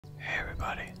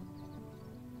everybody.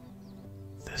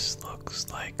 This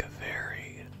looks like a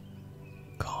very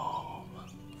calm,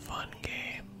 fun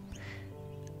game.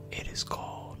 It is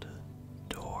called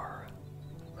Door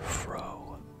Fromantic.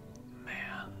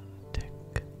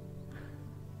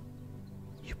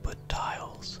 You put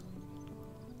tiles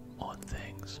on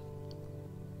things.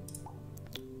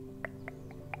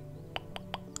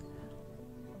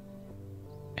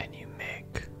 And you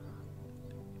make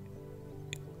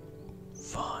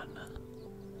fun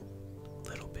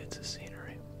little bits of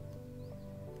scenery.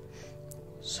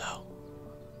 So,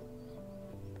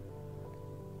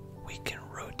 we can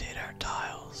rotate our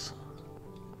tiles.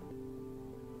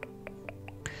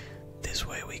 This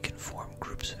way we can form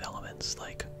groups of elements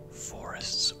like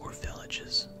forests or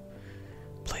villages.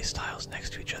 Place tiles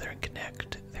next to each other and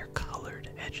connect their colored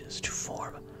edges to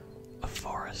form a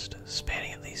forest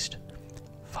spanning at least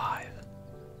 5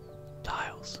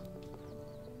 tiles.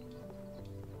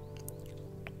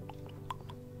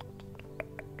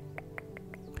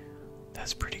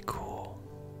 That's pretty cool.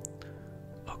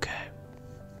 Okay.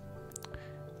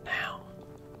 Now,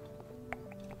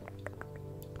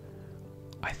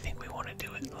 I think we want to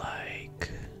do it like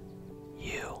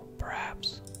you,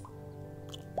 perhaps.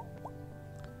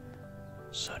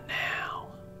 So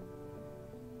now,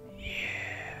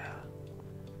 yeah,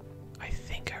 I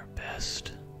think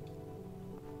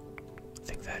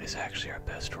that is actually our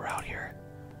best route here.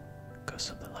 Go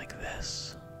something like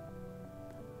this.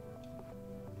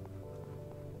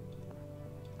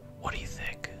 What do you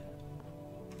think?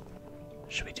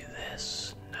 Should we do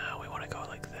this? No, we want to go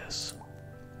like this.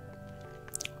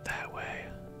 That way.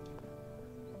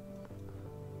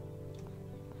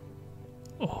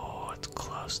 Oh, it's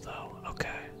close though. Okay.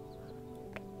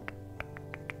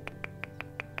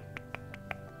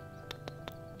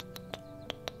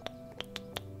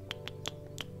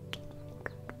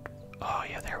 Oh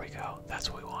yeah, there we go. That's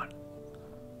what we want.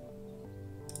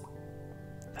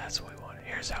 That's what we want.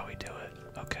 Here's how we do it.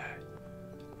 Okay.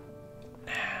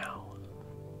 Now,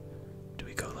 do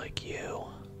we go like you?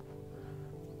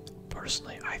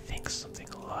 Personally, I think something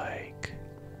like...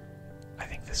 I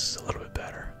think this is a little bit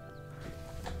better.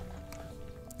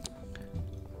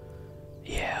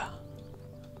 Yeah.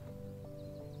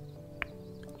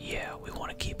 Yeah, we want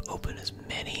to keep open as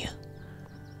many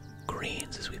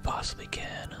greens as we possibly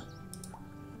can.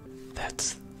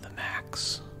 That's the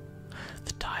max.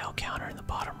 The tile counter in the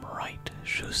bottom right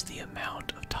shows the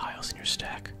amount of tiles in your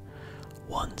stack.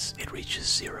 Once it reaches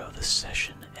 0, the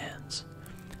session ends.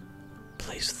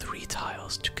 Place 3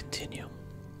 tiles to continue.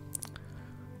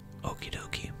 Okie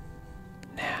dokie.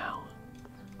 Now,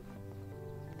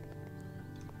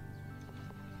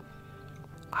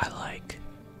 I like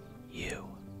you.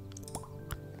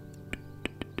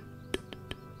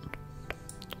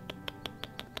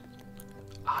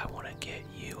 I want to get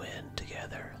you in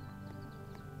together.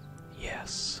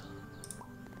 Yes.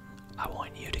 I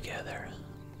want you together.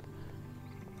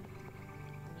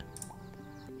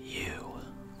 You.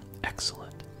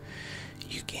 Excellent.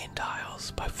 You gain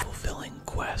tiles by fulfilling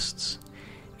quests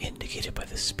indicated by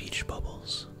the speech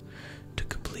bubbles. To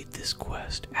complete this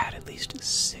quest, add at least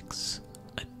 6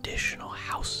 additional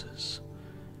houses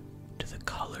to the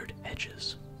colored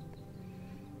edges.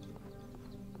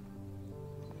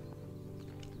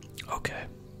 Okay.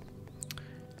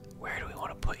 Where do we want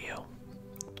to put you?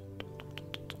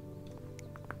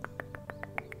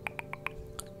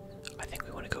 I think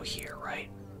we want to go here, right?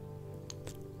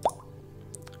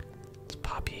 Let's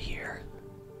pop you here.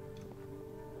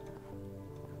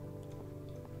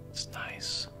 It's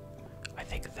nice. I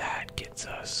think that gets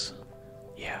us...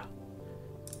 Yeah.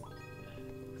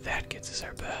 That gets us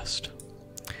our best.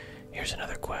 Here's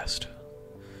another quest.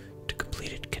 To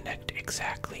complete it, connect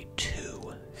exactly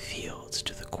 2 fields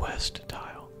to the quest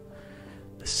tile.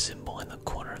 The symbol in the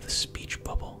corner of the speech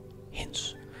bubble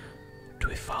hints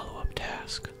to a follow-up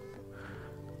task.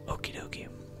 Okie dokie.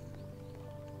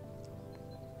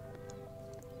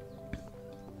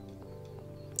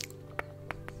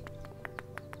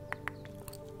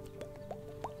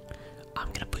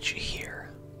 I'm gonna put you here.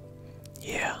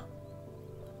 Yeah.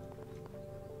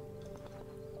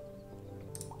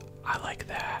 I like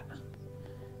that.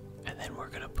 And then we're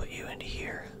gonna put you into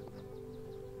here.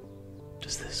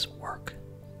 Does this work?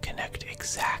 Connect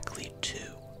exactly 2.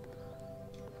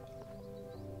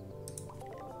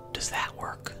 Does that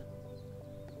work?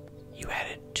 You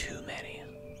added too many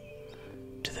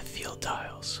to the field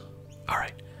tiles.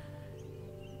 Alright.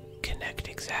 Connect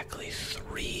exactly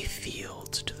 3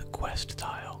 fields to the quest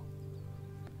tile.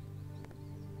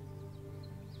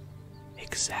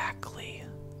 Exactly.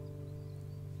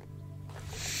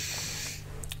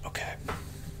 Okay.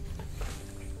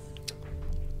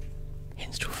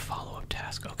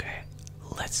 task. Okay,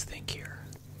 let's think here.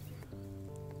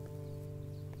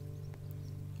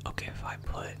 Okay, if I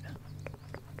put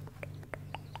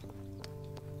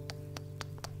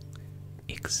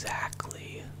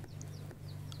exactly.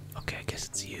 Okay, I guess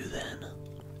it's you then.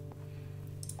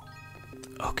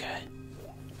 Okay.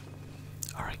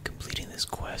 Alright, completing this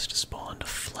quest spawned a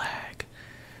flag,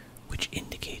 which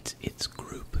indicates its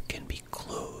group can be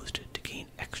closed to gain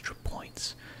extra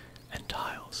points and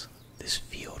tiles. This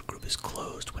field group is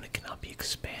closed when it cannot be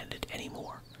expanded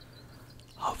anymore.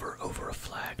 Hover over a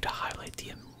flag to highlight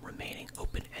the remaining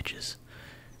open edges.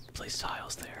 Place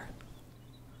tiles there.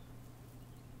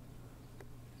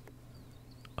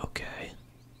 Okay.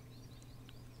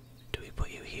 Do we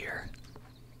put you here?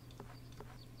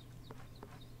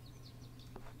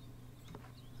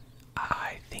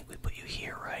 I think we put you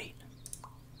here, right?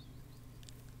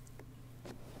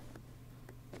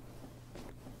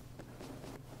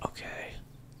 Okay.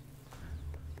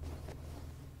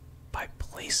 By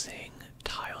placing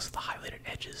tiles at the highlighted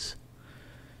edges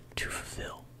to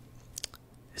fulfill.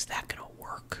 Is that gonna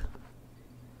work?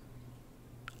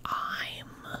 I'm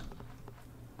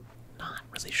not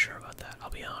really sure about that, I'll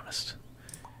be honest.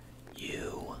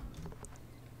 You.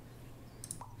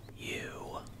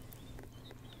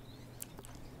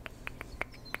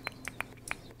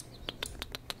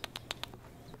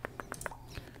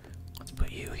 Let's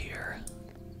put you here.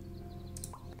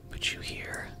 Put you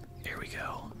here. Here we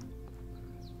go.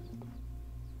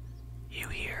 You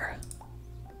here.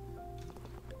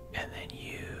 And then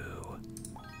you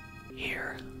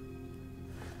here.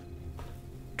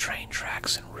 Train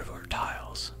tracks and river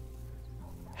tiles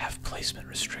have placement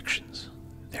restrictions.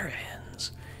 Their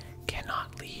ends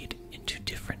cannot lead into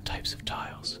different types of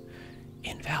tiles.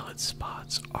 Invalid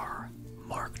spots are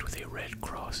marked with a red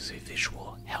cross as a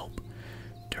visual help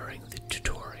during the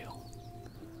tutorial.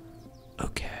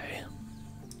 Okay.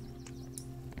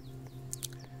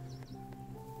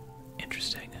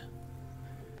 Interesting.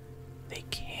 They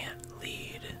can't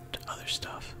lead to other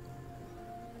stuff.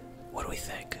 What do we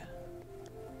think?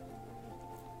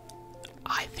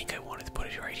 I think I wanted to put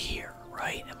it right here,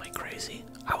 right? Am I crazy?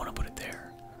 I want to put it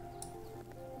there.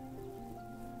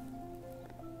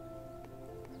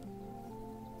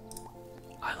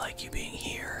 I like you being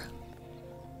here.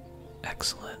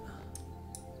 Excellent.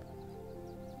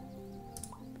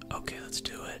 Okay, let's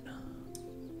do it.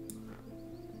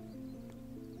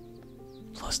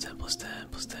 Plus 10, plus 10,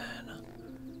 plus 10.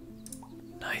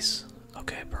 Nice.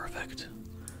 Okay, perfect.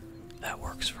 That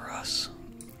works for us.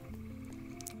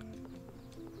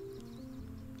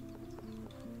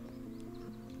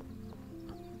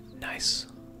 Nice.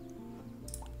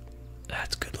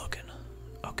 That's good looking.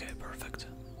 Okay, perfect.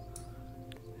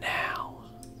 Now,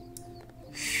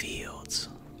 fields.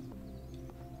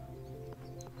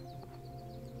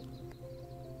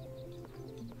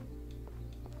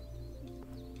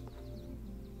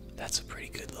 That's a pretty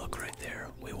good look right there.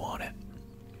 We want it.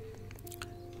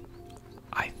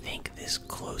 I think this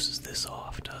closes this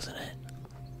off, doesn't it?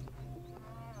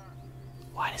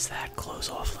 Why does that close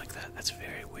off like that? That's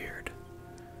very weird.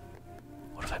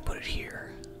 What if I put it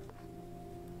here?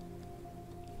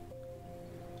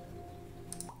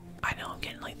 I know I'm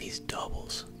getting like these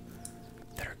doubles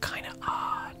that are kind of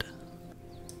odd.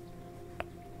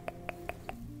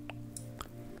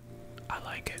 I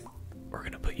like it. We're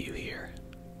gonna put you here.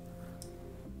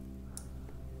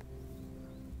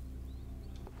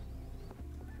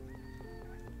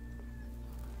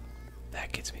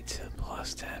 That gets me to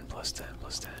plus 10, plus 10,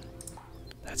 plus 10.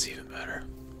 That's even better.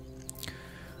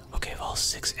 Okay, if all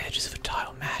 6 edges of a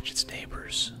tile match its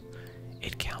neighbors,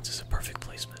 it counts as a perfect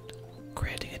placement,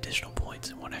 granting additional points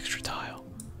and 1 extra tile.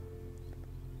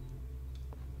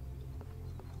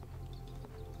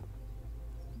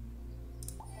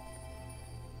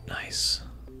 Nice.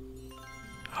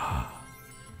 Ah,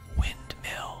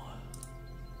 windmill.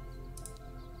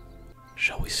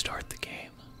 Shall we start the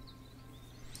game?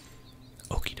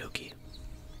 Okie dokie.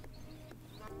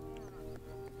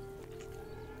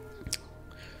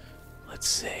 Let's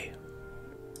see.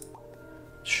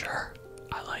 Sure,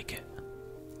 I like it.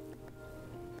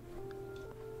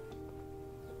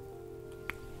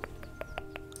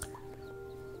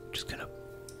 Just gonna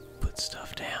put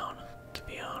stuff down, to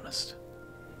be honest.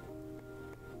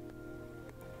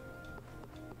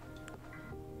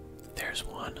 There's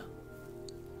one.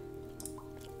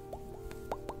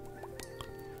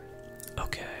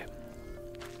 Okay.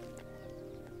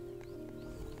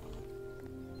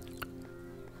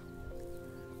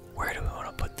 Where do we want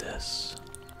to put this?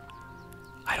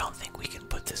 I don't think we can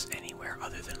put this anywhere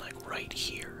other than like right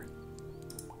here.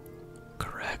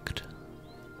 Correct?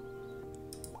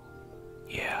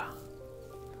 Yeah.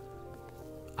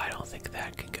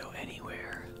 that can go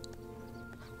anywhere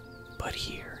but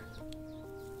here.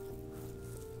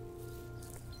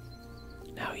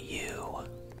 Now you.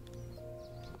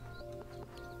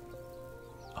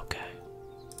 Okay.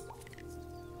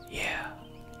 Yeah,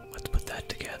 let's put that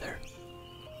together.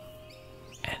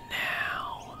 And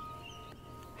now,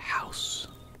 house.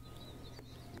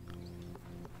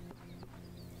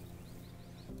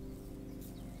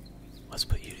 Let's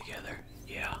put you together.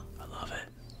 Yeah, I love it.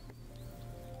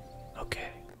 Okay,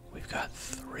 we've got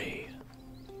 3.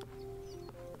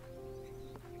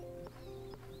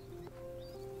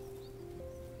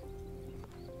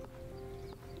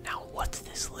 Now, what's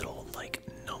this little, like,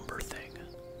 number thing?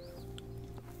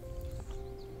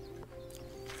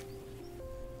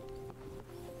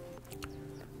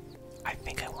 I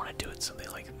think I want to do it something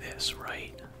like this,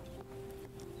 right?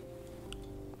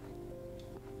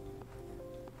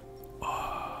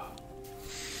 Oh,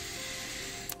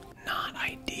 not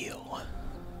ideal.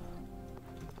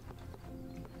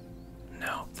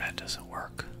 No, that doesn't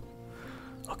work.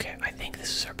 Okay, I think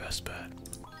this is our best bet,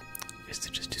 is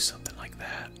to just do something like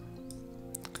that.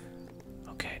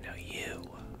 Okay, now you.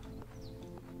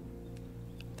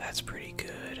 That's pretty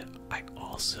good. I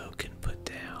also can put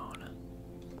down...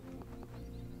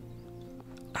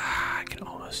 I can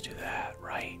almost do that,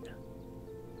 right?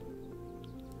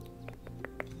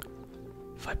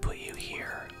 If I put you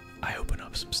here, I open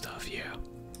up some stuff, yeah.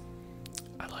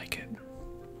 I like it.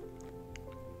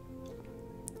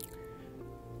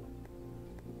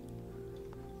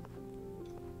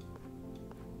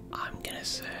 I'm gonna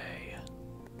say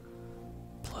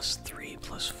 +3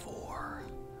 +4.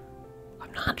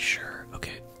 I'm not sure.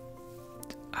 Okay.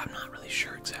 I'm not really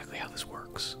sure exactly how this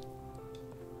works.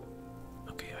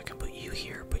 Okay, I can put you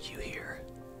here, put you here.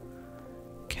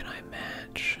 Can I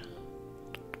match?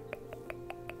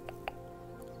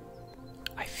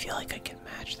 I feel like I can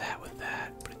match that with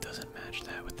that, but it doesn't match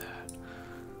that with that.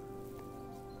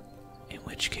 In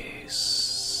which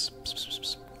case...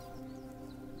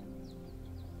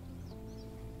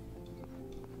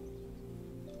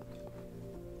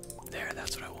 There,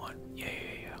 that's what I want.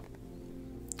 Yeah.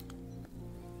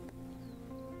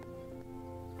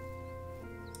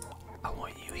 I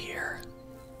want you here.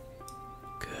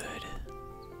 Good.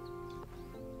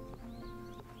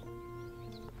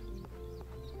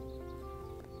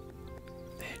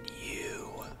 Then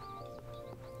you.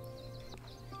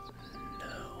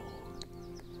 No.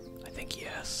 I think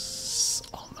yes.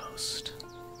 Almost.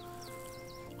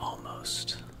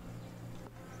 Almost.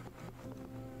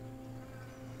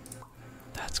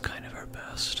 That's kind of our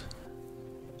best.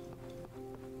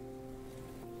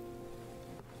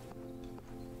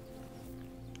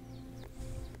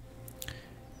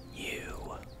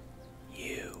 You.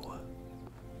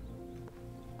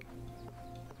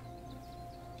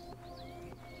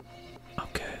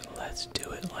 Okay, let's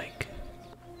do it like...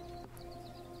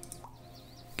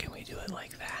 Can we do it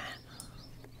like that?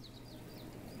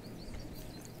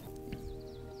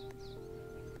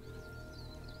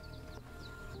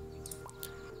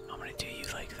 I'm gonna do you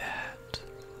like that.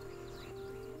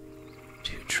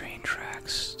 2 train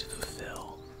tracks to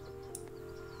fulfill.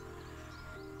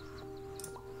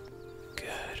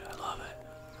 Good, I love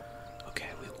it. Okay,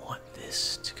 we want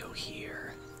this to go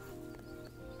here.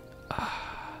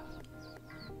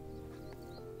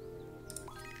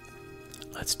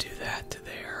 Let's do that to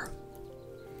there.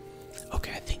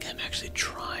 Okay, I think I'm actually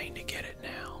trying to get it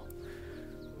now.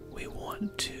 We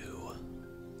want to...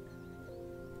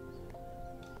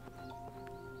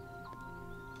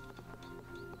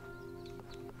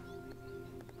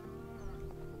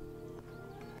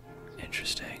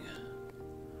 Interesting.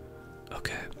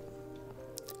 Okay.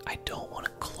 I don't want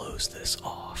to close this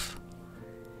off.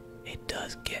 It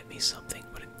does get me something,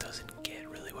 but it doesn't get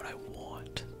really what I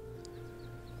want.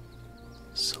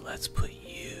 So let's put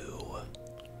you...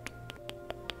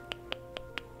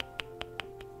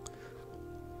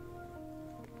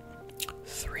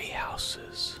 Three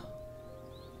houses.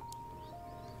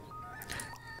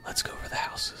 Let's go for the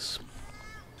houses.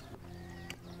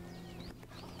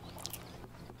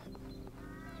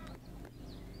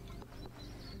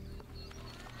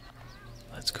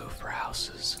 Let's go for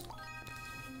houses.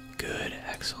 Good,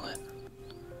 excellent.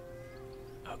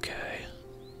 Okay.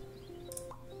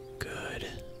 Good.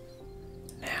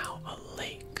 Now a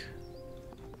lake.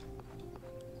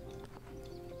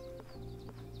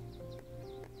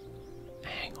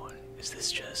 Hang on, is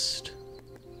this just...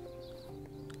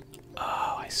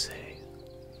 Oh, I see.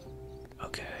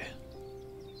 Okay.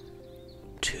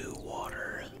 2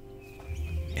 water.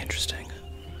 Interesting.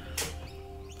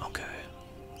 Okay.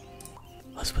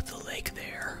 Let's put the lake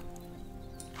there.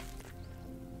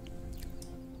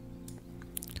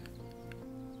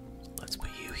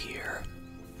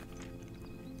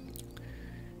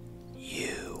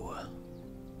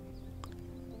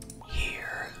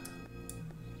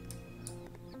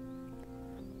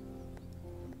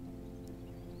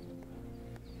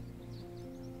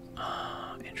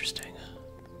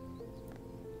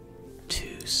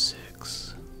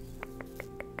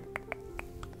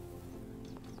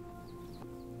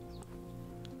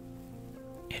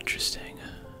 Interesting.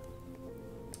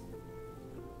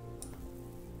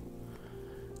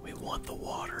 We want the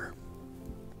water.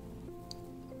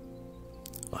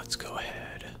 Let's go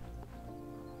ahead.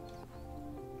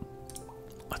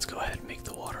 Let's go ahead and make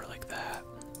the water like that.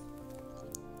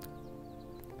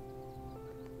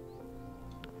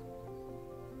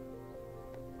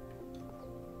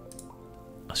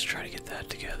 Let's try to get that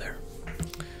together.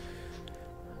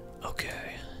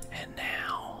 Okay, and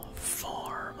now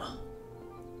farm.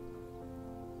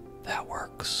 That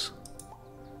works.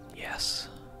 Yes.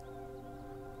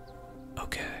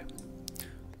 Okay.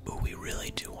 Ooh, we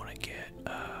really do want to get,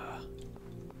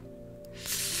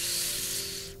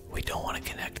 we don't want to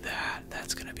connect that.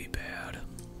 That's gonna be bad.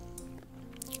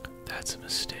 That's a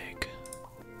mistake.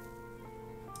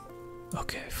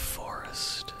 Okay,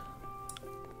 forest.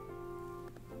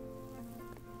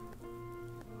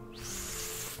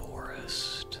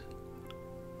 Forest.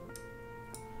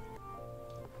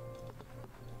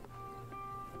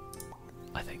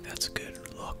 I think that's a good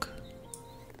look.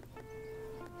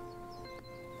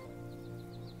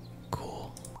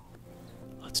 Cool.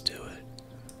 Let's do it.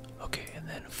 Okay, and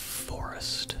then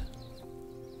forest.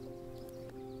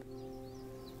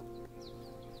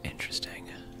 Interesting.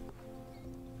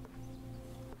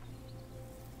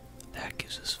 That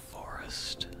gives us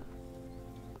forest.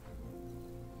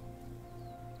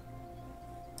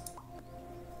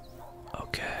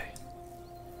 Okay.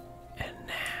 And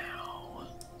now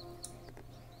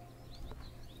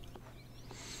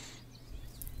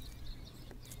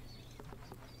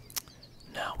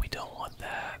no, we don't want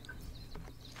that.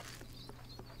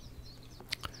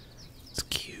 It's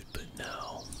cute, but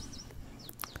no.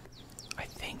 I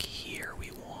think here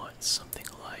we want something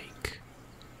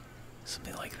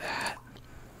like that.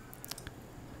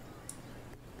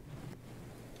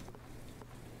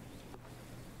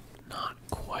 Not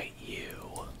quite you.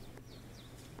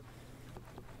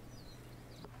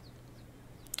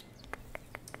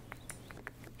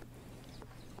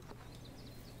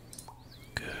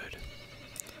 Good.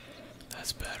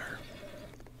 That's better.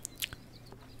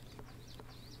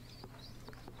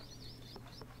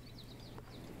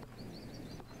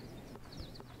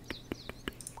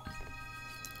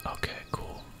 Okay,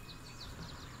 cool.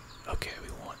 Okay,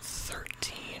 we want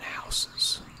 13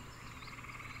 houses.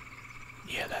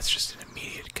 Yeah, that's just an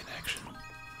immediate connection.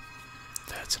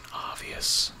 That's an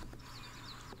obvious.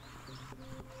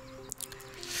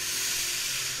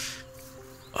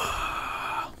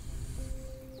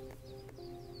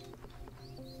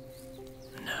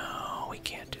 No, we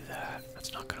can't do that.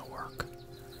 That's not gonna work.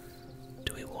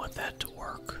 Do we want that to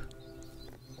work?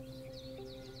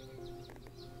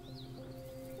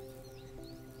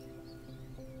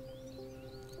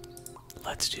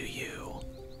 Let's do you.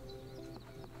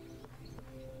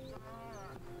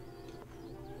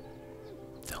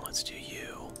 Then let's do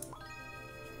you.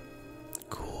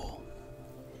 Cool.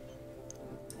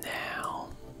 Now,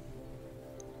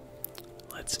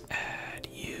 let's add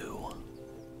you.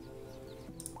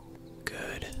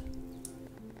 Good.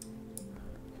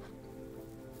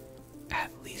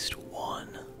 At least one.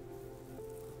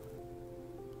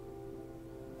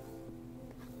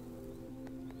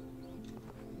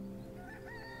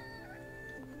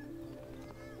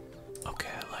 Okay,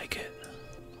 I like it.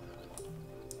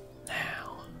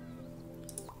 Now.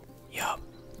 Yup.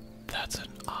 That's an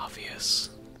obvious.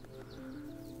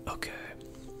 Okay.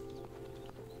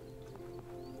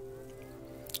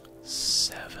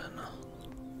 7.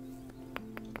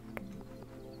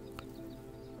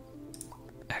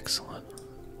 Excellent.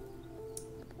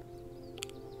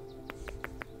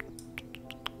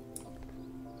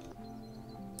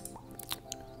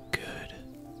 Good.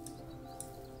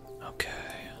 Okay.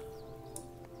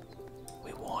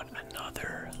 We want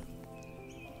another.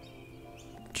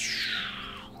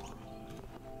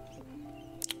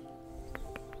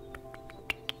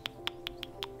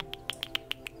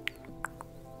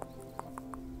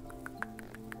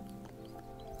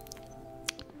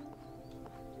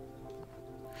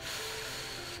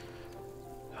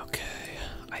 Okay,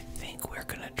 I think we're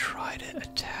gonna try to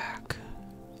attack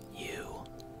you.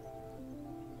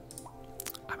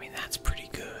 I mean, that's pretty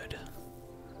good.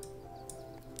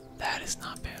 That is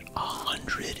not bad.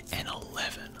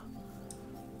 111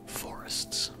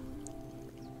 forests.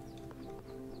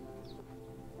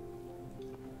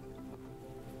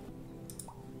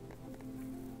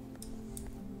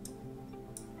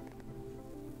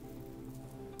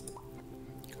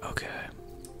 Okay.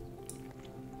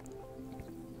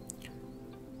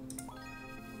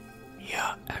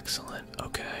 Yeah, excellent.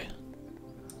 Okay.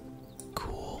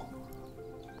 Cool.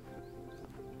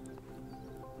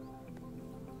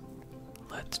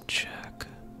 Let's check.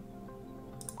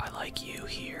 I like you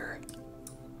here.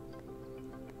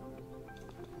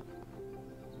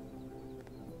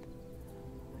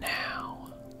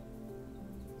 Now.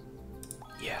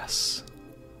 Yes.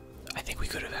 I think we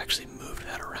could have actually moved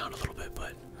that around a little bit,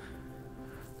 but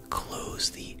close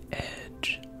the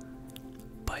edge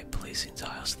by placing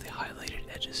tiles to the highlighted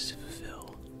edges to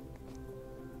fulfill.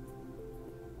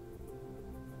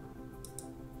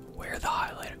 Where are the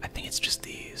highlighted? I think it's just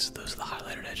these. Those are the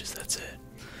highlighted edges, that's it.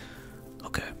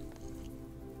 Okay.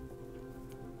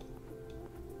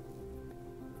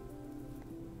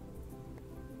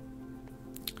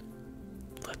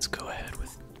 Let's go ahead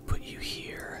with put you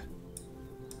here.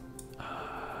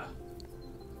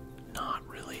 Not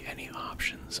really any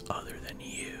options other than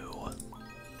you.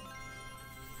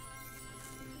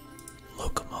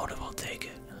 Locomotive, I'll take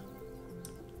it.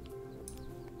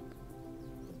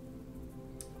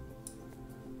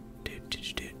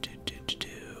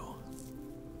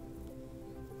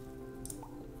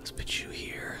 Let's put you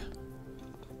here.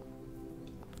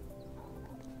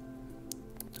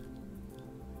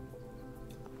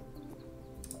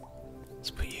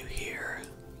 Let's put you here.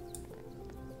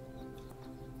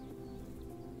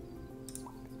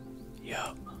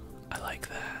 Yup, I like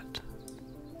that.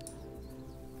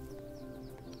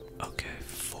 Okay,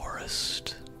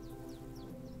 forest.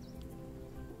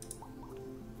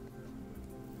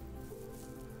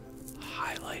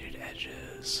 Highlighted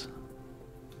edges.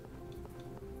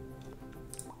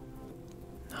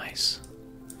 Nice.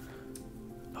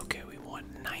 Okay, we want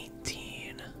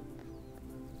 19.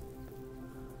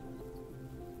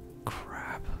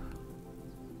 Crap.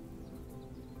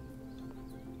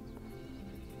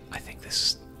 I think this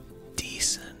is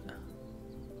decent.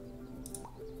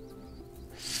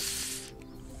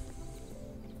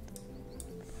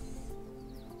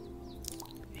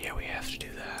 Yeah, we have to do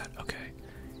that. Okay.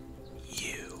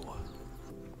 You.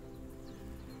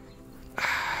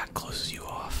 Closes you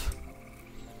off.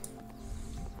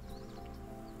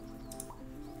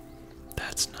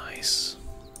 That's nice.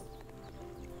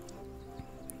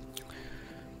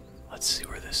 Let's see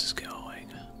where this is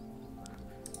going.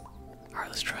 Alright,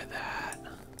 let's try that.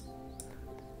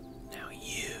 Now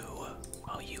you.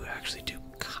 Oh, you actually do.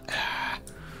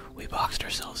 We boxed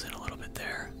ourselves in a little bit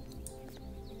there.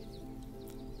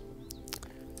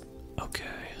 Okay.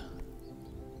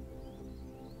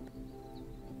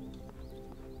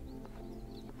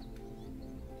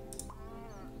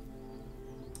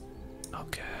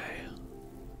 Okay.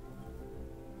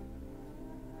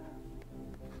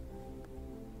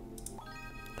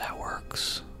 That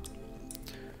works.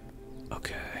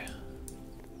 Okay.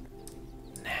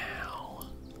 Now.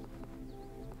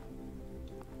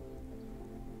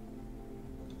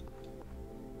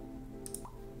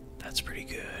 That's pretty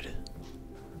good.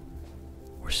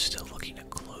 We're still looking to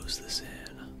close this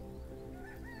in.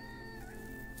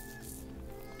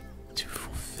 To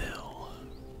fulfill.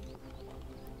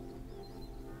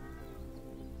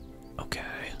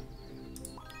 Okay.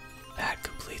 That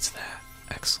completes that.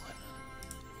 Excellent.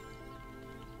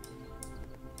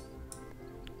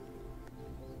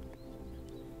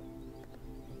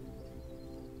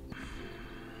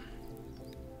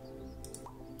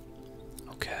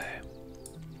 Okay.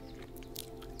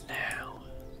 Now.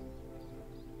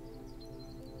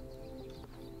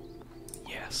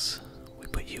 Yes, we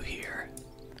put you here.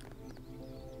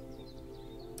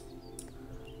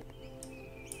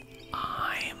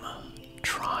 I'm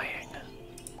trying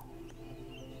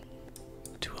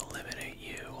to eliminate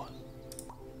you.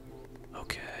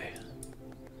 Okay.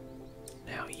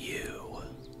 Now you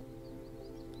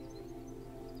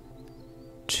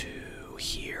to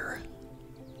here.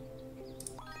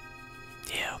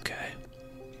 Yeah, okay.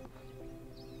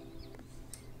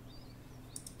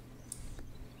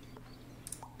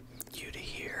 You to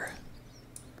here.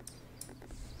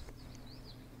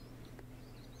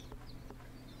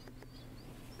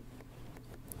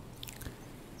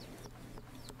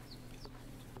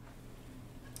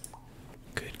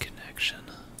 Good connection.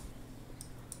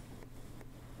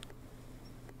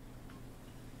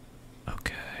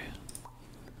 Okay.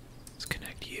 Let's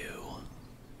connect you.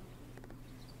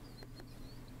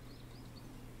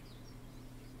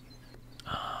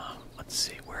 Let's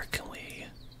see, where can we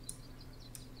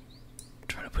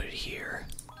try to put it here?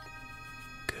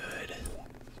 Good.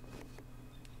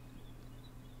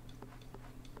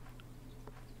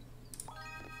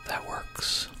 That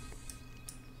works.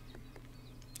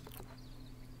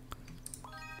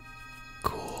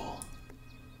 Cool.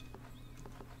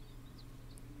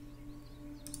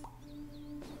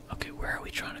 Okay, where are we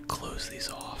trying to close these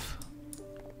off?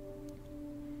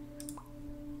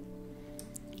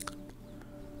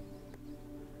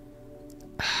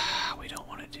 We don't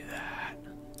want it to do that.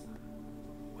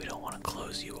 We don't want to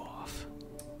close you off.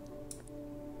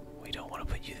 We don't want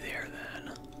to put you there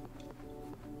then.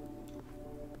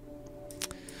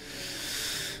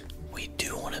 We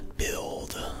do want to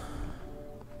build.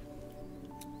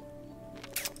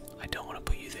 I don't want to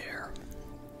put you there.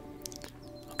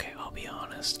 Okay, I'll be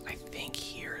honest. I think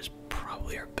here is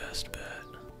probably our best bet.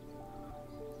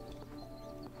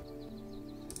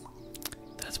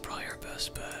 That's probably our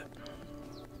best bet.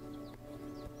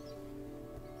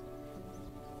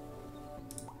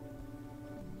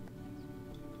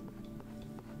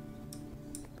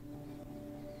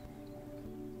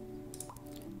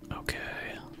 Okay.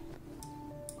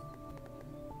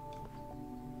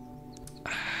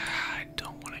 I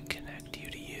don't want to connect you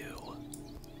to you.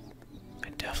 I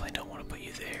definitely don't want to put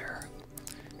you there.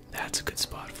 That's a good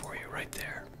spot for you right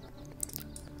there.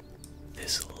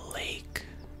 This lake.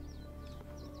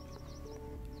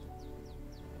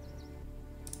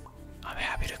 I'm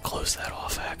happy to close that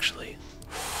off actually.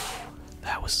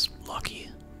 That was lucky.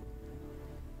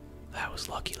 That was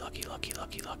lucky, lucky, lucky,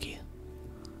 lucky, lucky.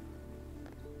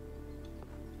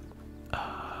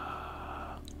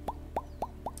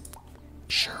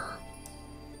 Sure.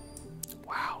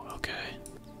 Wow, okay.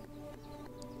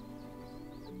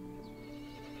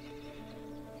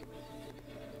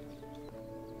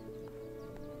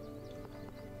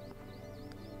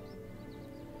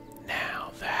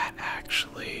 Now that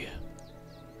actually,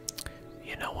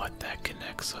 you know what, that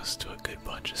connects us to a good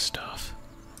bunch of stuff.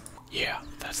 Yeah,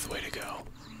 that's the way to go.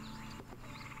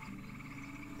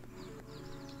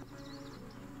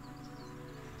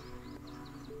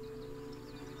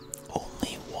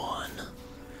 Only one.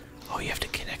 Oh, you have to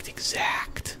connect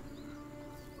exact.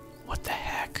 What the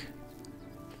heck?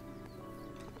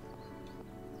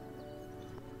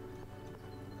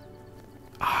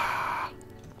 Ah.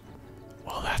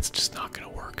 Well, that's just not gonna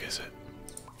work, is it?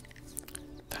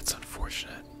 That's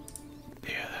unfortunate.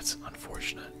 Yeah, that's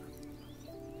unfortunate.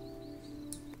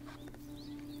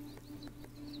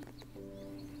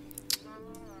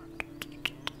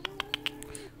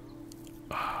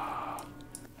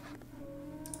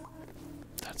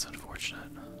 That's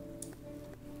unfortunate.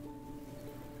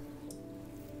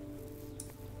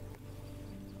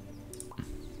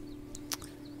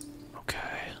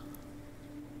 Okay.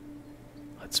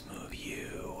 Let's move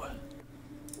you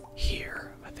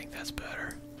here. I think that's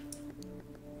better.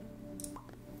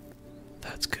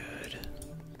 That's good.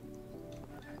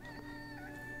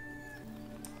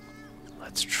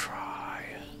 Let's try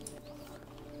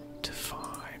to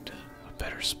find a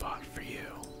better spot for you.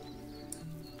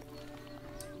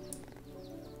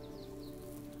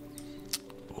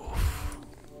 Oof.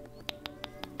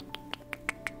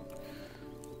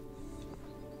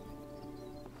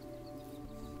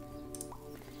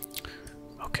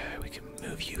 Okay, we can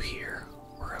move you here.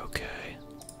 We're okay.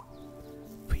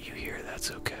 Put you here,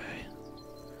 that's okay.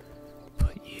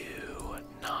 Put you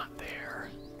not there.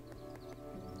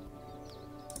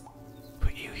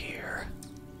 Put you here.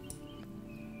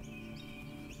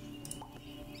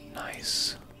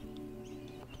 Nice.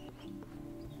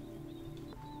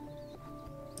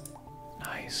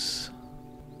 Nice.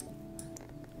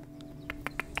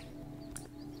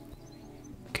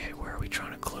 Okay, where are we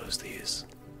trying to close these?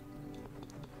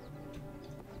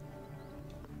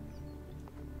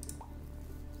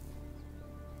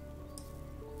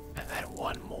 And then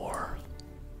one more.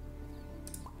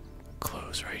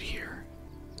 Close right here.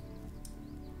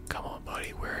 Come on, buddy,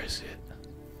 where is it?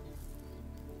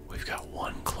 We've got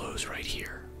one close right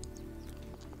here.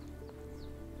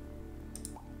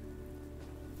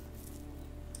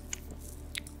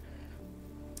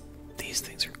 These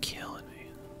things are killing me.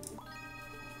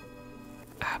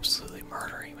 Absolutely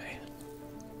murdering me.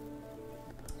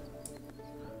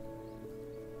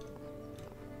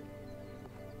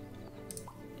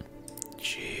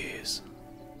 Jeez.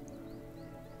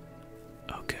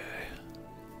 Okay.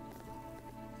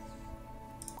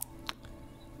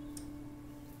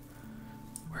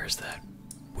 Where's that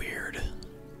weird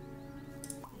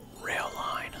rail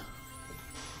line?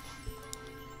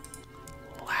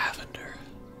 Lavender.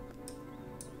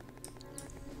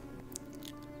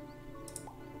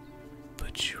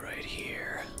 Put you right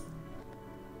here.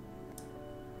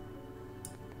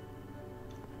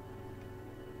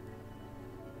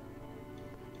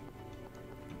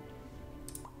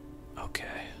 Okay.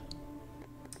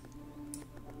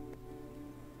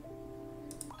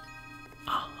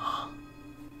 Uh-huh.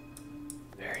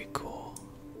 Very cool.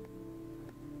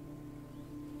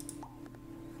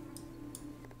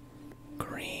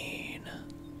 Green.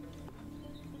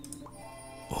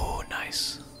 Oh,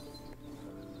 nice.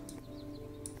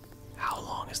 How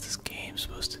long is this game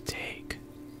supposed to take?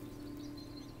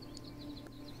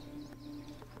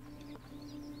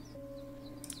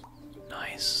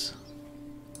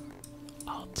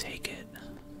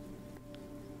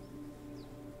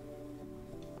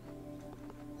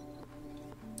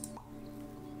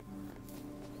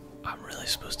 I'm really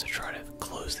supposed to try to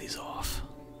close these off.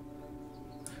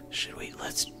 Should we?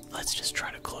 Let's just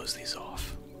try to close these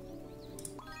off.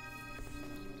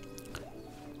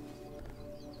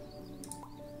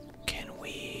 Can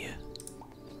we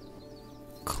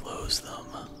close them?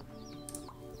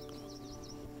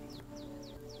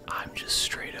 I'm just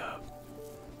straight up.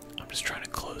 I'm just trying to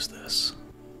close this.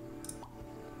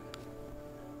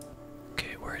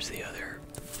 Okay, where's the other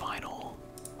final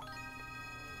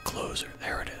closer?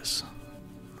 There it is.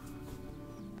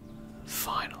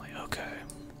 Finally, okay.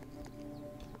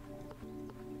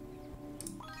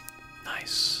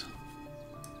 Nice.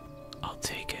 I'll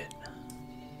take it.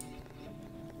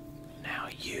 Now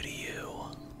you to you.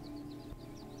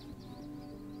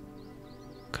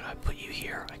 Could I put you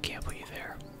here? I can't put you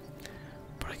there.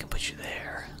 But I can put you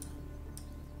there.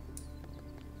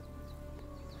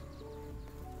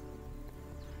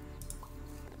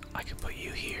 I can put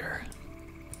you here.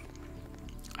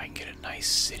 I can get a nice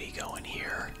city going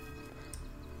here.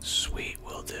 Sweet,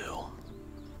 will do.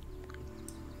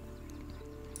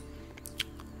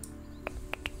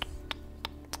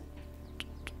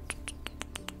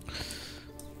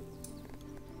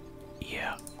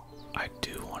 Yeah, I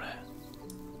do want to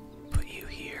put you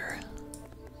here.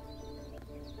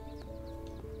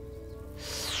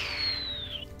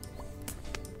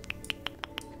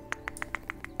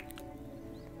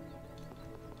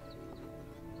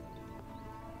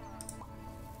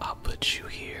 I'll put you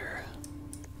here.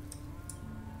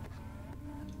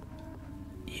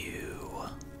 You.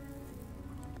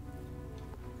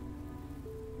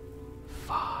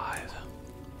 5.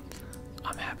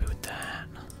 I'm happy with that.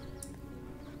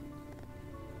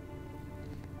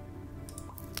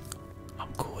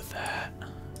 I'm cool with that.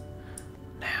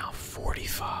 Now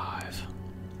 45.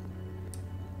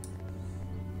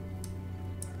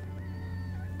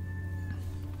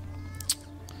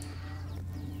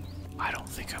 I don't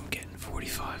think I'm getting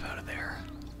 45 out of there.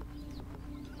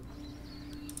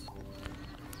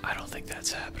 I don't think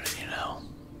that's happening, you know?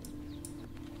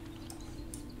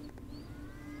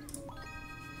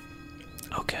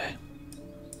 Okay.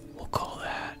 We'll call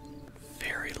that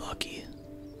very lucky.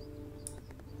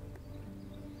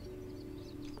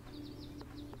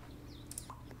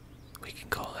 We can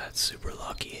call that super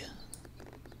lucky.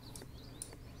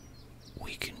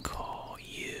 We can call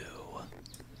you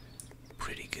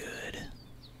pretty good.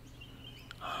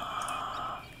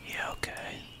 Yeah,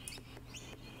 okay.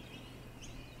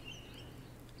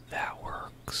 That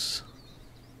works.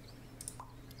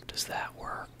 Does that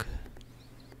work?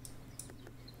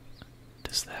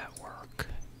 Does that work?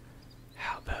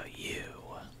 How about you?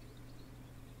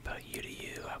 About you to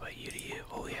you? How about you to you?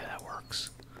 Oh yeah, that works.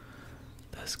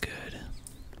 That's good.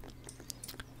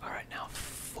 Alright, now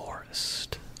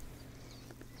forest.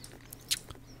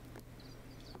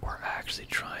 We're actually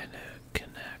trying to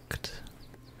connect.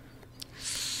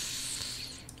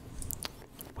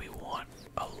 We want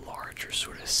a larger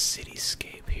sort of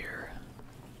cityscape here.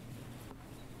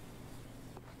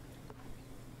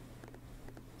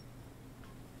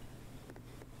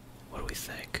 What do we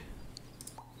think?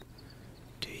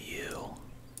 Do you?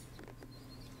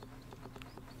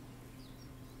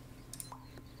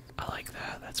 I like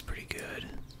that. That's pretty good.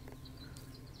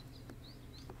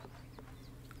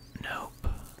 Nope.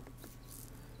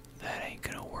 That ain't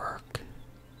gonna work.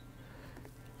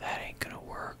 That ain't gonna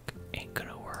work. Ain't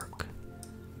gonna work.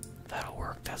 That'll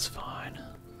work. That's fine.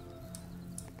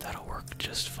 That'll work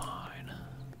just fine.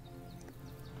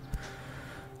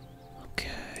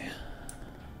 Okay.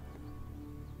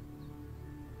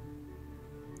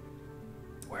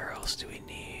 Where else do we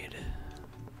need?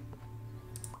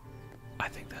 I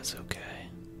think that's okay.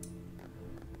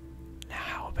 Now,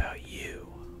 how about you?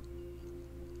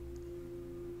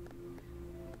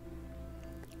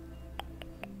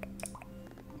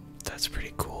 That's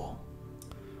pretty cool.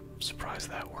 I'm surprised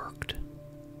that worked.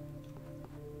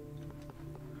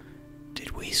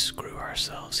 Did we screw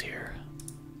ourselves here?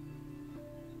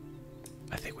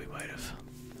 I think we might have.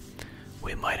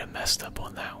 We might have messed up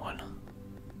on that one.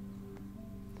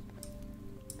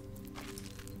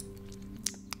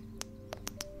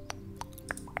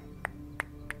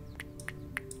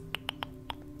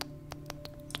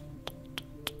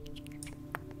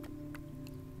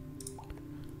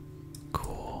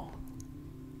 Cool.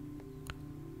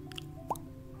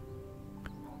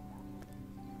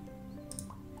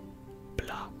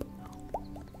 Blop.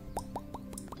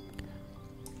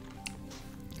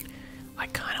 I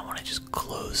kind of want to just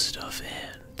close stuff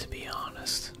in, to be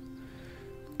honest.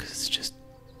 Because it's just,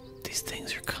 these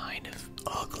things are kind of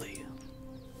ugly.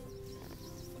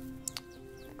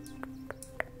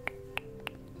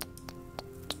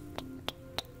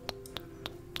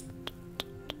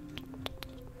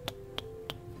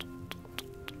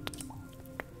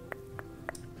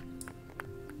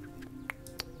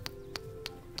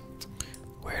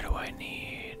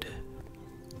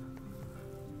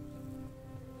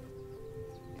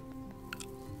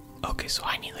 Okay, so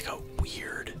I need like a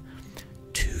weird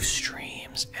 2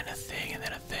 streams and a thing and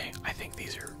then a thing. I think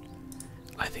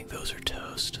those are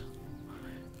toast.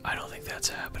 I don't think that's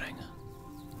happening.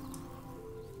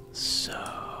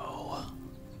 So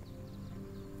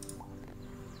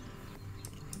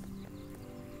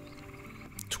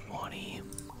 20.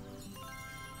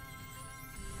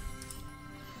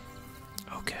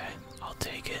 Okay, I'll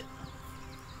take it.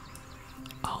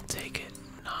 I'll take it.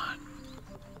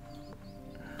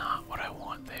 Not what I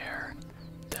want there.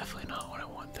 Definitely not what I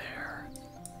want there.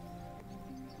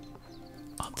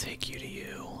 I'll take you to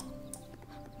you.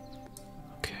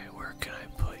 Okay, where can I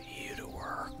put you to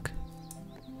work?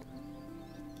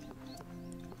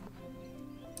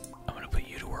 I'm gonna put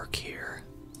you to work here.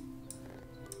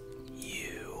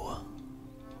 You.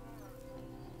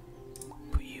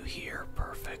 Put you here.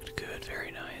 Perfect. Good.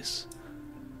 Very nice.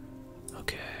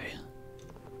 Okay.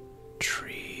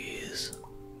 Trees.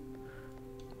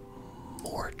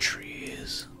 More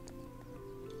trees.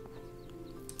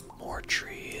 More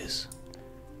trees.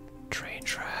 Train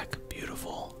track.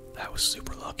 Beautiful. That was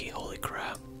super lucky. Holy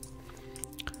crap.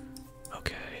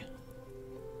 Okay.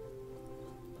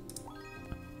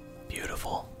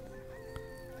 Beautiful.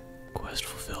 Quest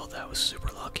fulfilled. That was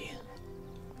super lucky.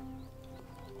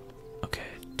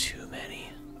 Okay, too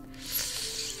many.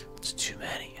 It's too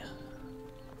many.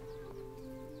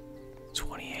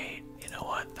 28. You know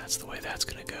what? That's the way that's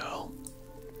gonna go.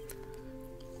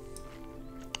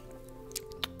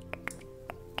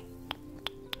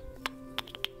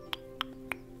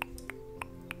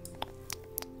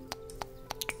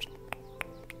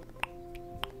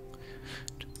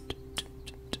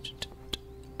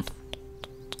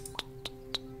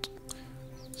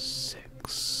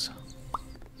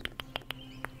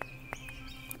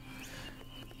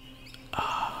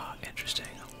 Interesting.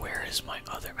 Where is my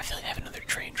other? I feel like I have another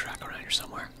train track around here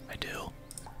somewhere. I do.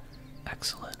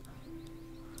 Excellent.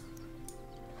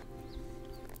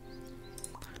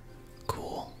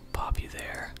 Cool. Pop you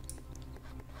there.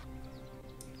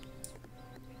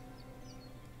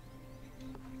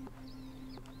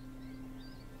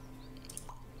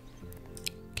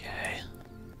 Okay.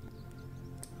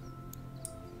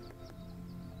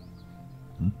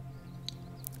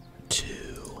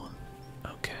 Two.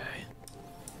 Okay.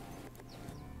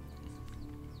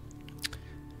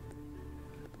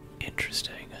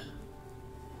 Interesting.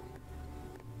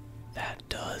 That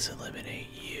does eliminate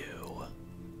you.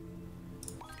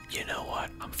 You know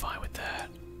what? I'm fine with that.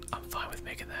 I'm fine with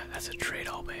making that. That's a trade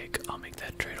I'll make. I'll make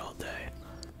that trade all day.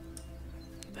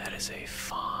 That is a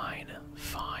fine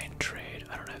trade.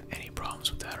 I don't have any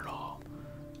problems with that at all.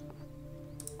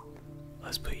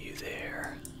 Let's put you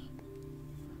there.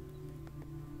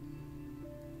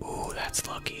 Ooh, that's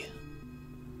lucky.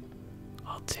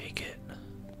 I'll take it.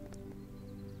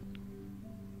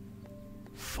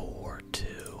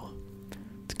 4-2.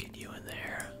 Let's get you in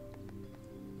there.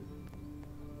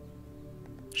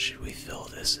 Should we fill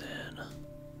this in?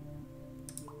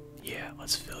 Yeah,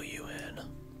 let's fill you in.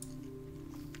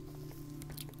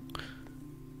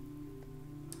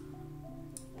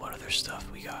 What other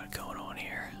stuff we got going on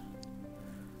here?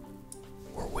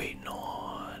 We're waiting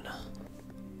on.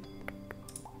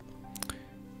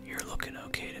 You're looking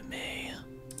okay to me.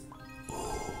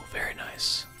 Ooh, very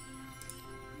nice.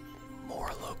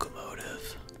 More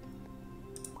locomotive.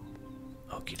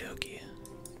 Okie dokie.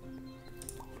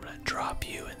 I'm gonna drop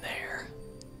you in there.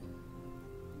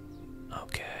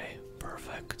 Okay,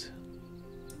 perfect.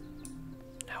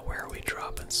 Now where are we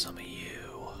dropping some of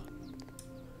you?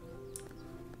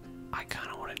 I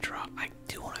kinda wanna I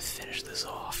do wanna finish this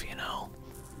off, you know?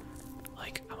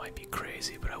 Like, I might be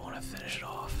crazy, but I wanna finish it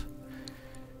off.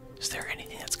 Is there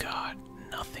anything that's got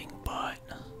nothing but?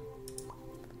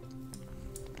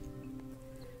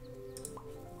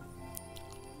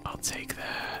 I'll take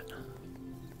that.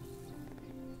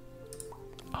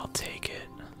 I'll take it.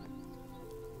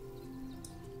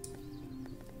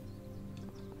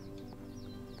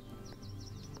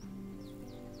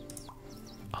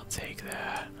 I'll take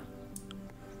that.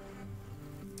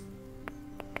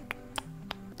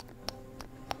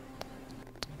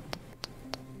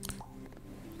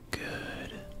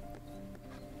 Good.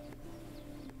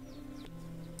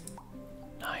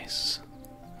 Nice.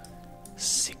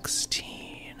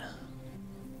 16.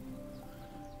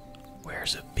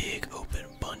 Where's a big open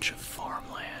bunch of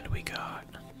farmland we got?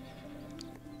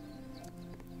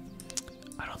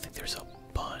 I don't think there's a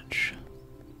bunch.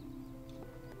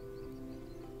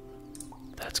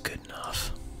 That's good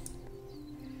enough.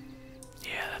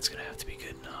 Yeah, that's gonna have to be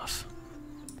good enough.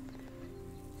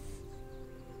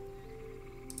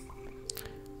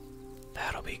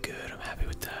 That'll be good. I'm happy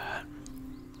with that.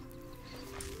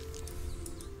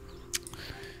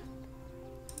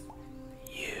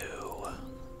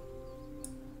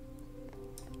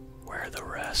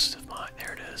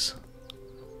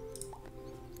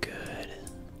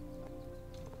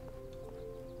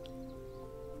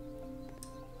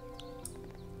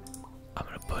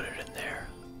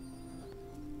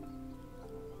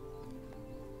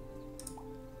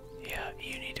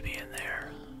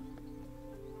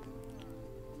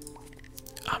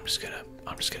 I'm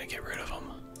just gonna get rid of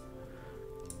them.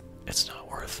 It's not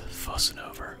worth fussing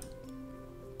over.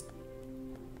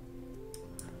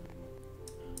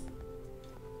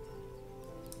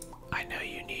 I know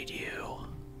you need you.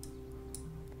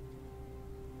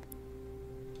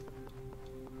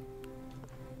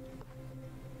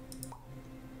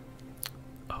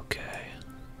 Okay.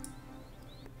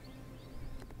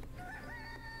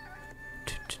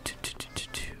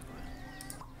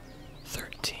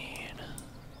 13.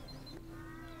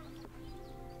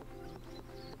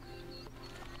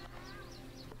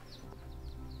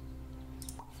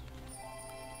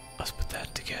 Let's put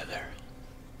that together.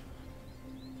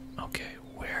 Okay,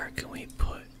 where can we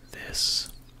put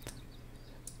this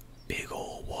big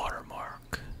old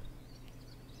watermark?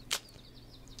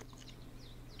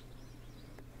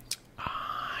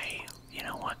 You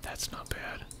know what? That's not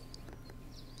bad.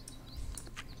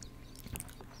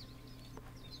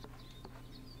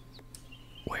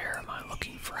 Where am I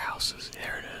looking for houses?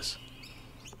 There it is.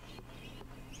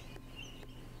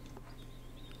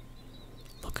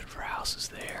 Looking for houses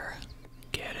there.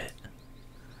 Get it.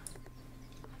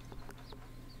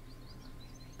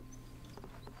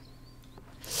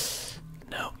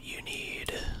 No, you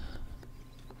need.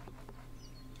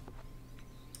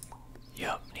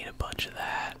 Yup, need a bunch of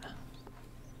that.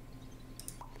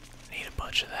 Need a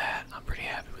bunch of that. I'm pretty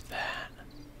happy with that.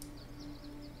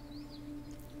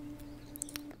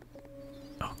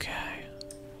 Okay.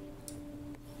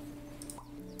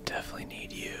 Definitely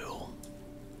need you.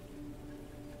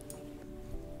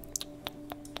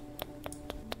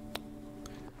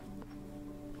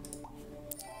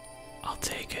 I'll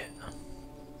take it.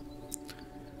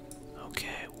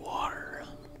 Okay, water.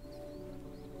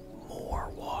 More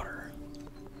water.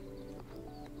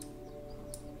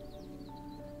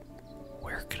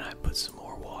 Where can I put some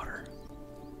more water?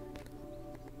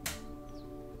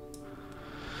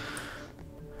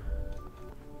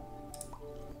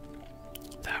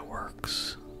 That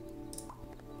works.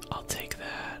 I'll take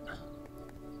that.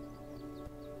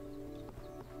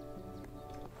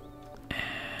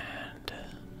 And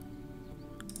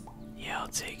yeah, I'll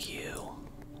take you.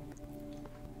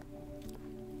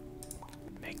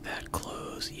 Make that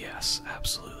close. Yes,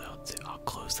 absolutely. I'll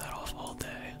close that off all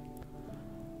day.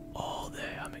 All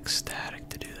day. I'm ecstatic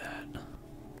to do that.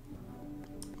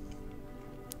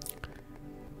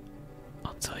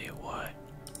 I'll tell you what.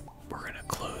 We're gonna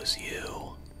close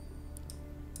you.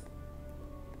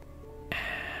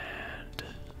 And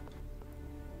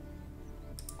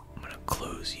I'm gonna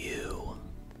close you.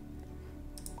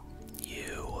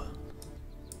 You.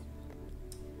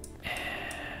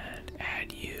 And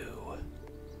add you.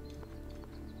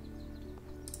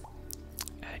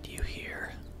 Add you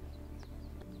here.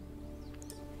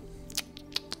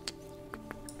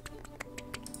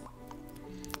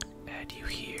 Add you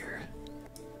here.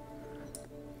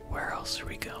 Where else are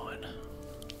we going?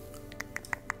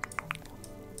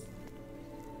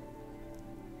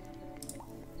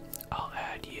 I'll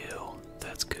add you.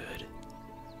 That's good.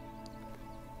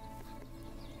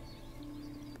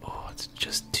 Oh, it's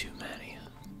just too many.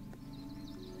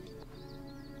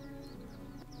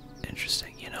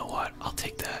 Interesting. You know what? I'll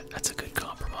take that. That's a good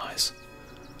compromise.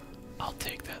 I'll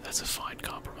take that. That's a fine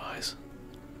compromise.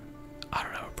 I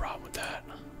don't have a problem with that.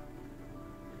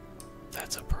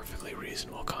 That's a perfectly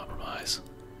reasonable compromise.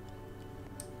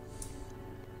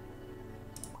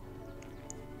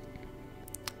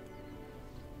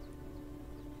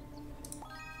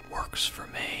 Works for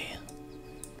me.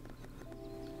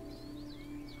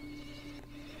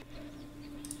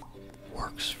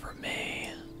 Works for me.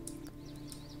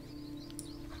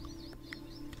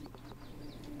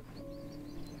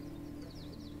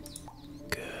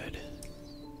 Good.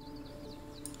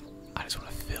 I just want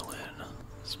to fill in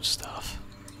some stuff.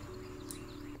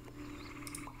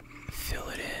 Fill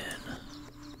it in.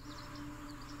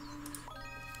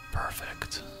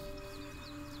 Perfect.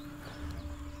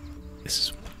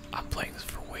 I'm playing this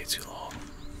for way too long.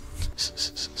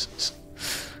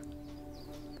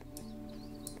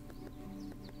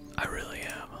 I really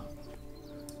am.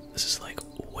 This is like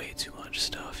way too much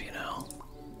stuff, you know?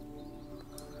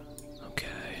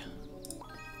 Okay.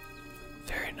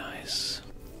 Very nice.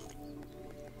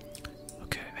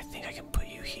 Okay, I think I can put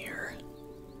you here.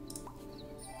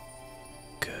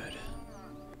 Good.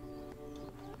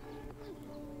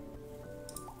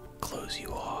 Close you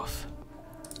off.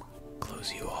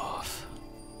 Close you off.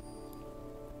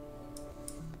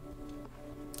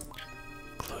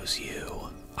 Close you.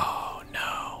 Oh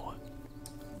no.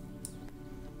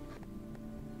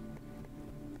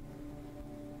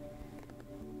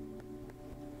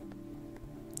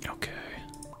 Okay.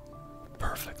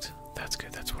 Perfect. That's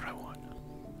good. That's what I want.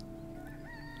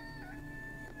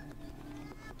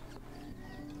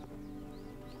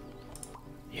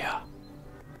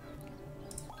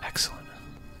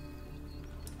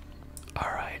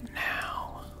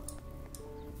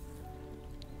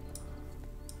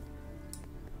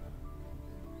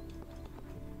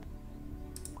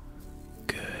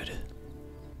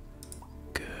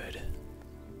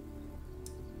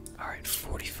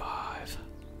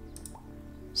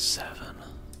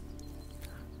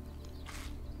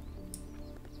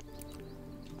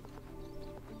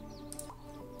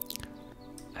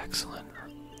 Excellent.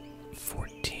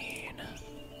 14.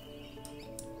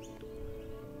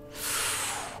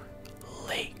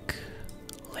 Lake.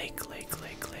 Lake, lake,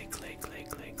 lake, lake, lake,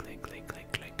 lake, lake, lake, lake,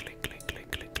 lake, lake, lake, lake,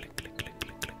 lake, lake, lake, lake, lake,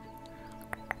 lake.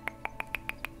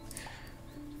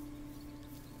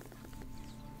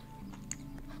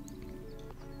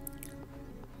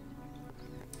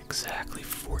 Exactly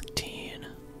 14.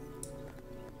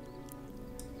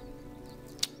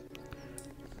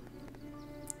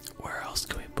 Where else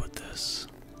can we put this?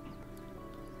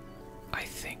 I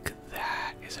think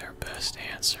that is our best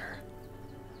answer.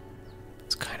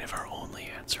 It's kind of our only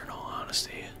answer in all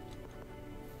honesty.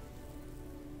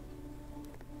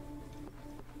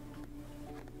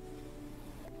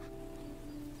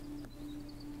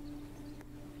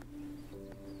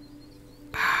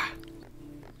 Ah!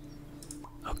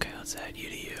 Okay, let's add you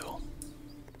to you.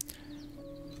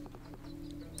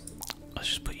 Let's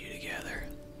just put you together.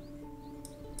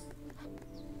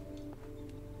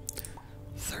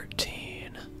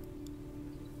 13.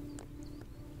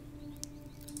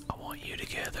 I want you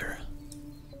together.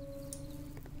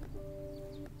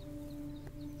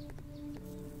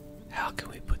 How can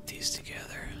we put these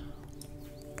together?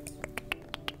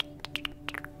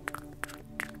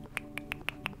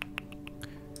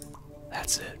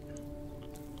 That's it.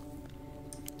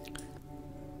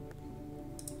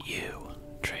 You,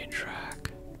 train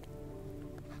track.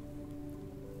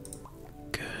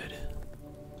 Good.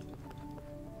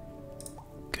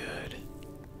 Good.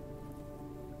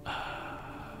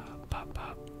 Pop,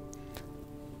 pop.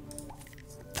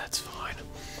 That's fine.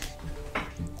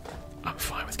 I'm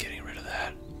fine with getting rid of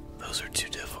that. Those are too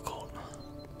difficult.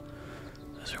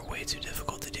 Those are way too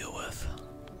difficult to deal with.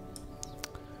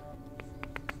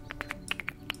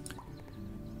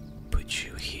 Put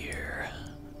you here.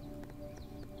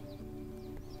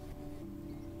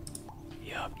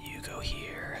 Yup, you go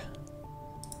here.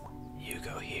 You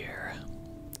go here.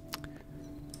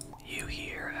 You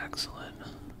here, excellent.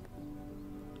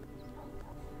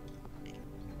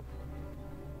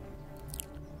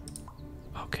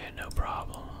 Okay, no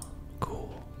problem.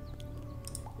 Cool.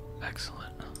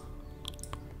 Excellent.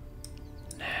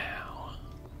 Now,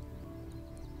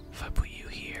 if I put you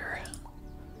here,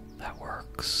 that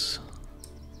works.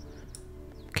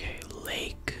 Okay,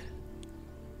 lake.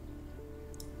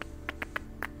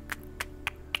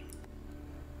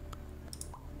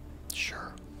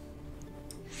 Sure.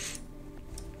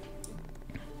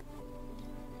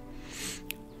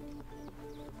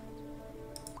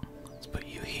 Let's put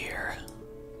you here.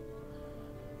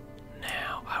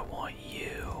 Now I want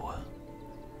you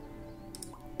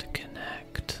to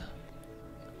connect.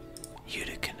 You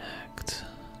to connect.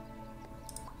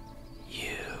 You.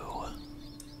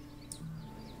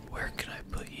 Where can I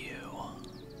put you?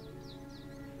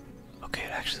 Okay,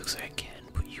 it actually looks like I can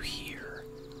put you here.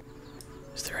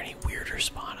 Is there any weirder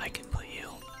spot I can put you?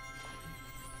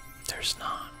 There's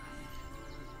not.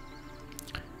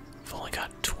 I've only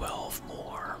got 12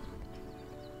 more.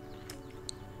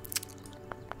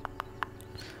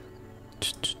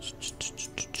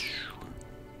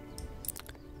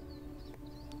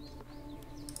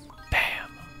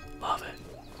 Bam! Love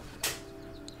it.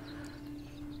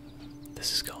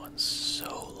 This is going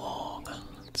so long.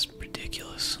 It's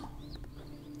ridiculous.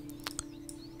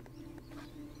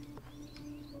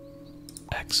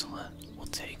 Excellent. We'll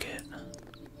take it.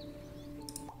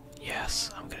 Yes,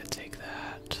 I'm gonna take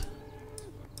that.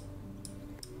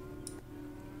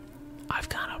 I've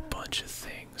got a bunch of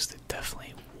things that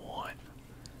definitely want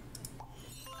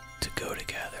to go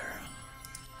together.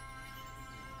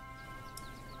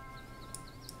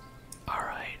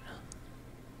 Alright.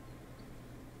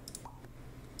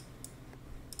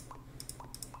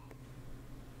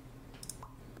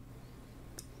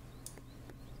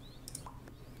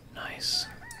 Nice.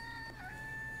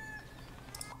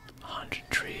 100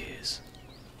 trees.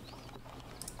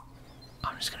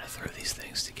 I'm just gonna throw these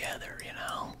things together, you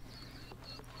know?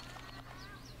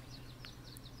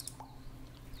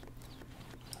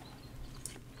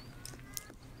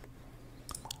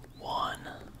 One.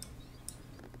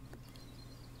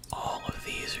 All of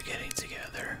these are getting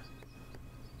together.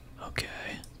 Okay.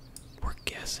 We're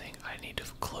guessing I need to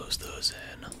close those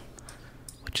in,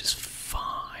 which is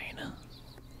fine.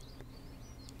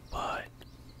 But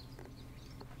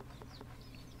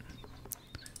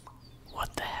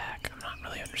what the heck? I'm not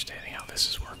really understanding how this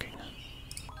is working.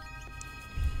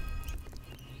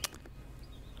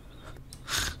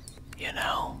 You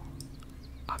know,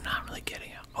 I'm not really getting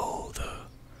it. Oh, the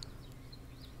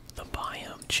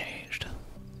biome changed.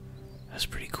 That's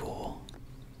pretty cool.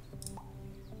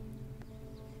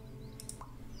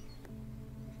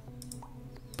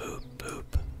 Boom.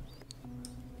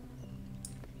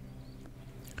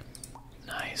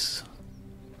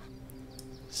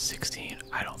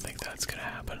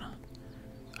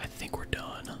 think we're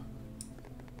done.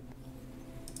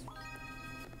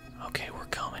 Okay, we're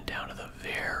coming down to the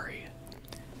very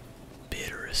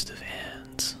bitterest of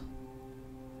ends.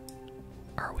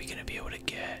 Are we gonna be able to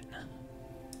get?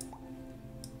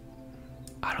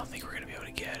 I don't think we're gonna be able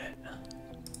to get it.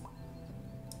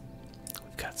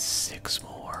 We've got 6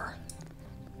 more.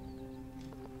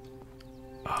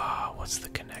 What's the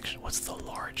connection? What's the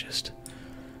largest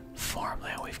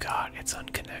farmland we've got? It's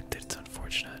unconnected. It's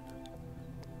unfortunate.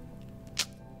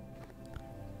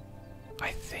 I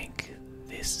think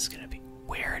this is gonna be.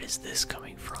 Where is this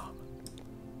coming from?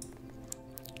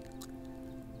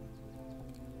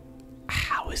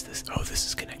 How is this? Oh, this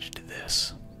is connected to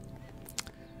this.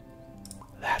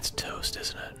 That's toast,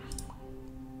 isn't it?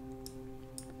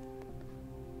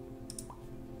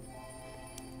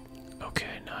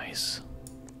 Okay, nice.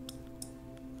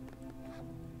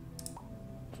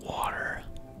 Water.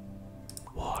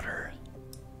 Water.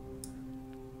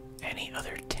 Any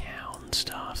other town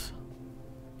stuff?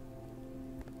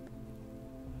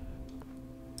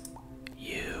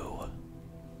 You.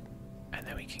 And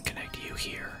then we can connect you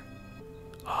here.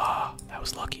 Ah, that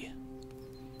was lucky.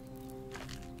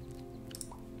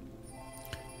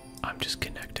 I'm just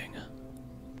connecting.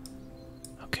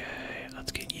 Okay,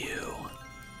 let's get you.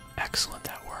 Excellent,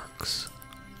 that works.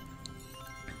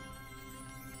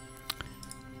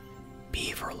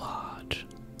 Beaver Lodge.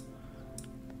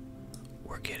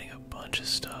 We're getting a bunch of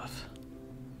stuff.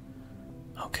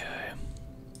 Okay.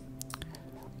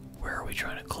 Where are we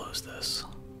trying to close this?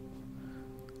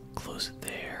 Close it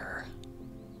there.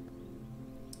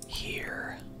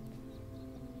 Here.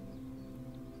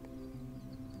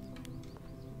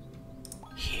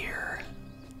 Here.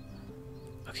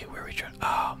 Okay, where are we trying?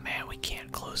 Oh man, we can't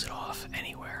close it off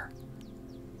anywhere.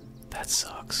 That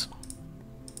sucks.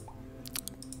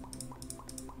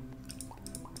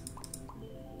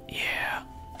 Yeah,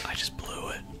 I just blew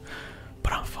it,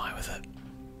 but I'm fine with it.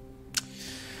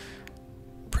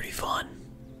 Pretty fun.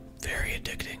 Very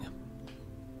addicting.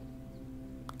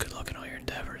 Good luck in all your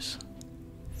endeavors.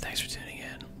 Thanks for tuning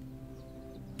in.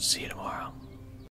 See you tomorrow.